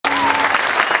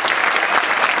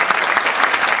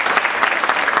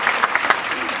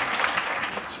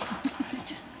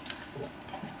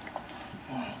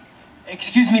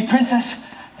Excuse me, princess.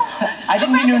 I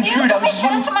didn't mean to intrude. I was just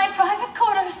into my private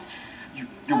quarters.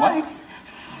 You're what? Guards!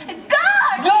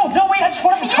 Guards! No, wait, I just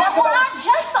want to talk You about... are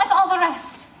just like all the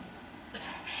rest.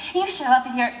 You show up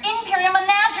with your imperial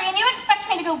menagerie and you expect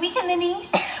me to go weak in the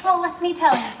knees? Well, let me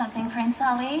tell you something, Prince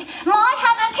Ali. My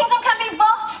hand and kingdom can be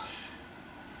bought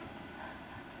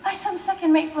by some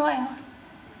second-rate royal.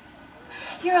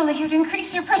 You're only here to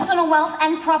increase your personal wealth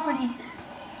and property.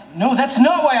 No, that's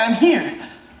not why I'm here.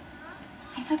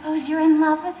 I suppose you're in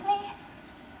love with me?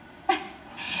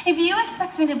 If you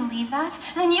expect me to believe that,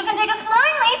 then you can take a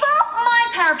flying leap off my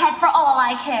parapet for all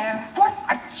I care. What?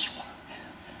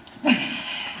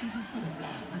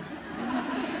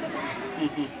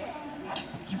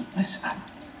 You listen.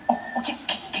 Oh, okay.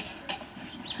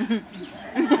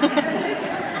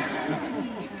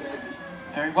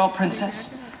 Very well,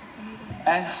 princess.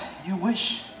 As you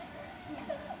wish.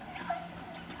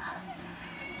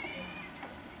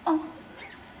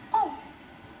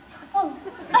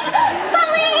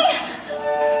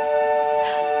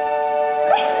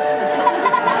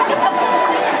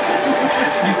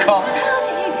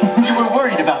 You were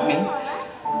worried about me.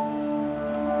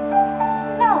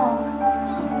 No.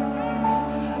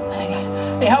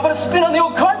 Hey, how about a spin on the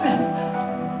old carpet?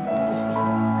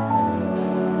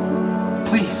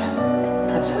 Please,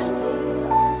 princess.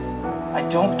 I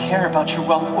don't care about your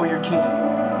wealth or your kingdom.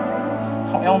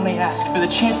 I only ask for the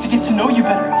chance to get to know you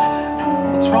better.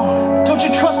 What's wrong? Don't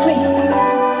you trust me?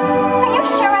 Are you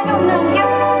sure I don't know you?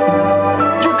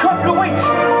 Your carpet awaits.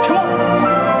 Come on.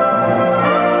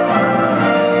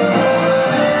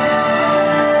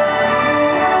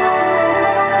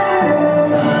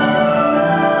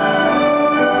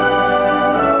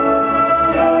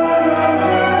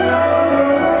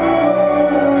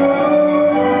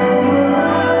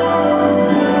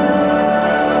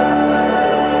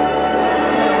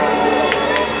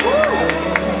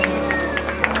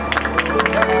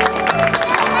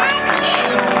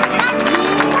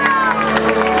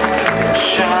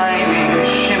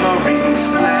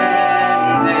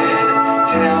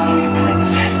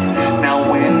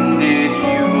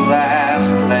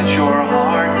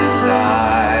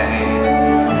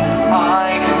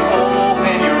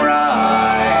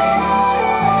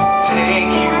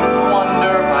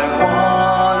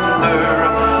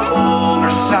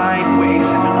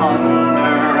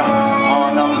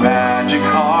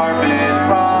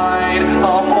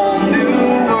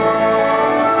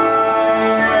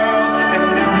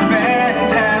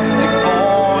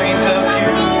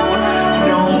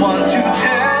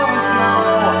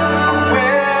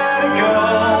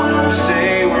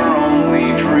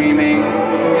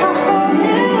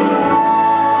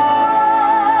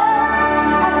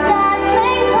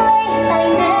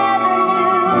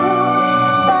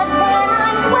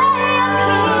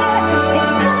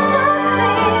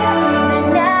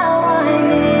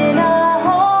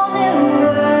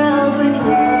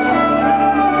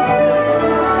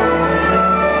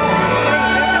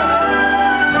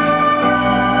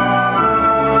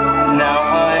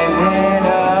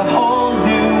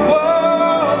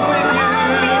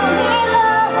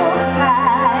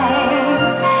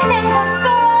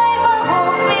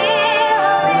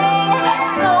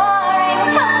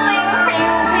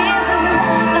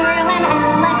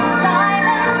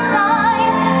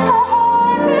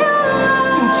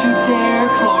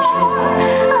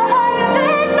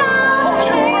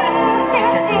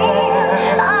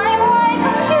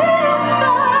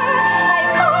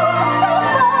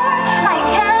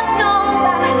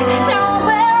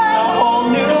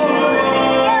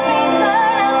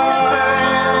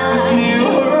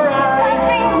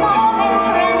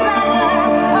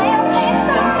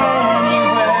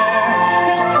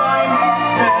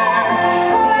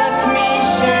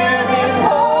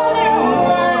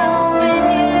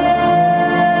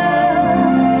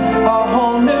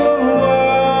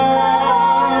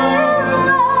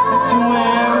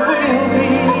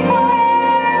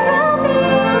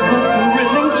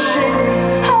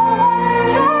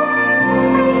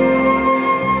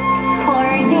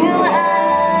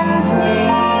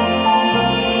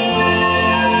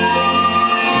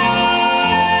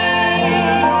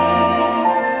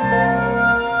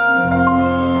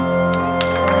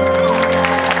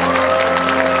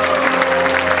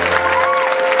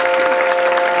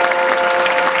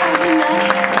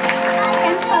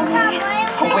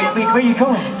 Where are you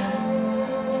going?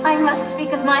 I must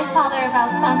speak with my father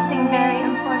about something very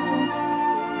important.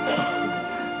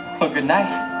 Well, good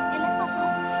night,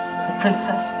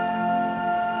 princess.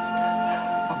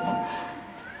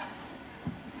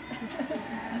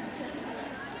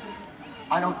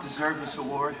 I don't deserve this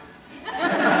award.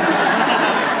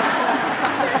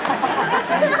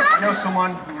 know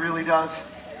someone who really does?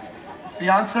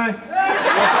 Beyonce?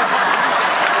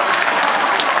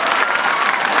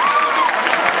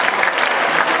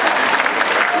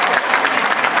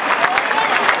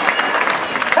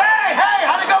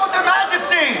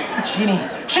 Genie,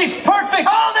 she's perfect!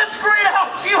 Oh, that's great!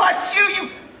 How she likes you,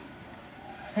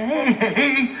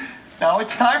 Hey, now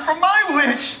it's time for my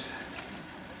wish.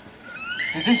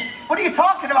 Is it? What are you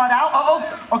talking about, Al?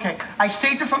 Oh, okay. I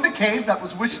saved her from the cave. That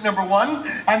was wish number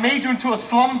 1. I made you into a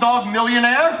slumdog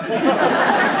millionaire.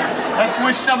 That's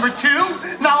wish number 2.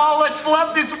 Now all that's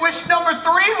left is wish number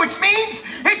 3, which means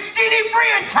it's Genie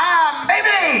Brian time,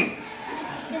 baby!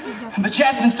 But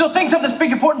Jasmine still thinks I'm this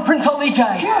big important Prince Ali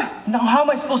guy. Yeah. Now how am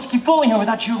I supposed to keep fooling her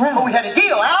without you around? Well, we had a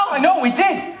deal, Al. I know, we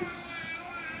did.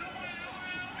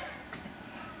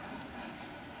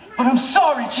 But I'm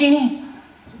sorry, Genie.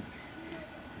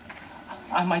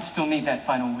 I might still need that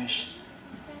final wish.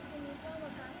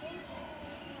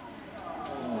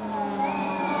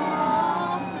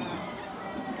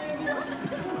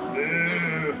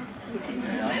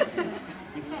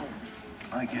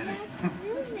 I get it.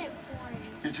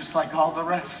 You're just like all the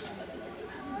rest.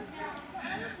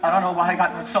 I don't know why I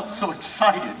got myself so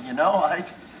excited, you know?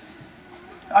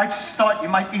 I just thought you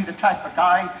might be the type of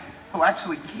guy who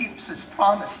actually keeps his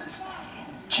promises.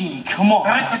 Genie, come on.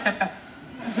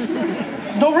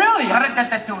 No, really? That's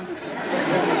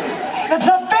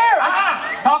not fair.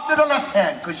 Talk to the left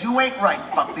hand, because you ain't right,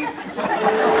 puppy.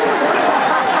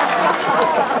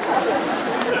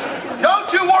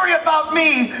 Don't you worry about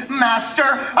me,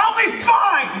 master. I'll be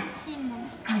fine.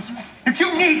 If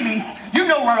you need me, you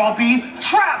know where I'll be,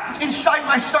 trapped inside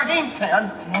my sardine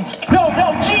can. No,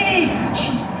 Genie!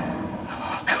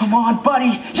 Come on,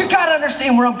 buddy. You gotta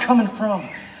understand where I'm coming from.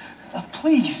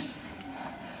 Please.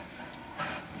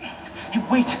 Hey,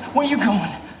 wait, where are you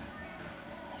going?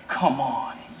 Come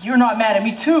on. You're not mad at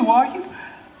me too, are you?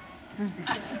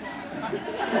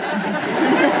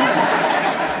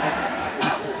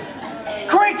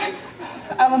 Great!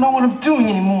 I don't know what I'm doing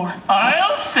anymore.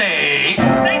 I'll say.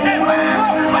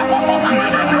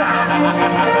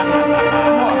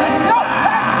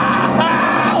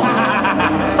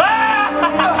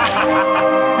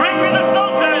 Bring me the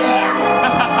Sultan!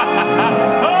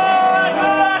 Oh, at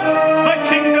last, the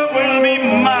kingdom will be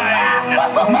mine!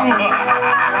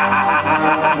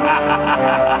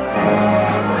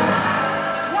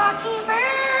 Lucky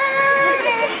bird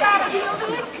inside a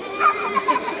building.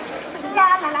 La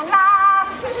la la la.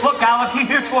 Look, Al, if you're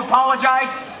here to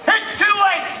apologize, it's too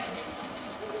late!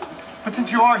 But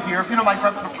since you are here, if you don't mind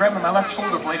grabbing my left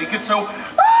shoulder blade, it gets so... a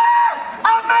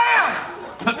man!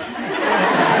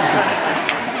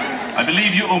 I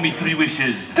believe you owe me 3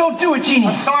 wishes. Don't do it, Genie.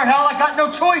 I'm sorry, Al, I got no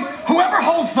choice. Whoever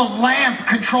holds the lamp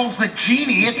controls the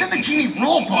genie. It's in the genie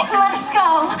rule book. Let us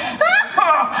go.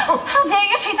 How dare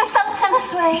you treat the Sultan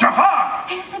this way? Jafar!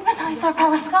 He hypnotized our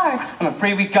palace guards. I'm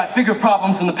afraid we've got bigger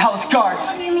problems than the palace guards.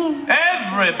 What do you mean?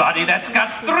 Everybody that's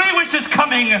got 3 wishes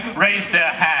coming, raise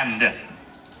their hand.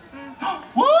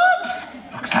 Whoops!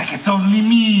 Looks like it's only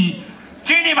me.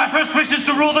 Genie, my first wish is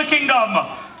to rule the kingdom.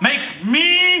 Make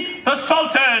me the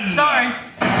Sultan. Sorry.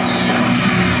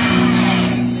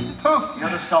 Poof, you're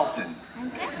the Sultan.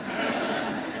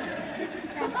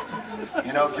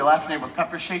 You know, if your last name were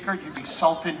Pepper Shaker, you'd be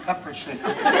Sultan Pepper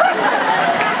Shaker.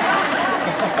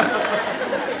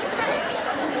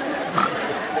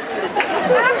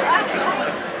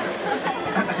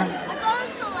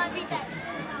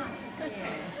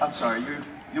 I'm sorry,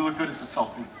 you look good as a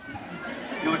Sultan.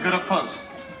 You look good up close.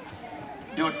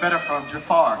 You look better from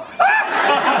Jafar.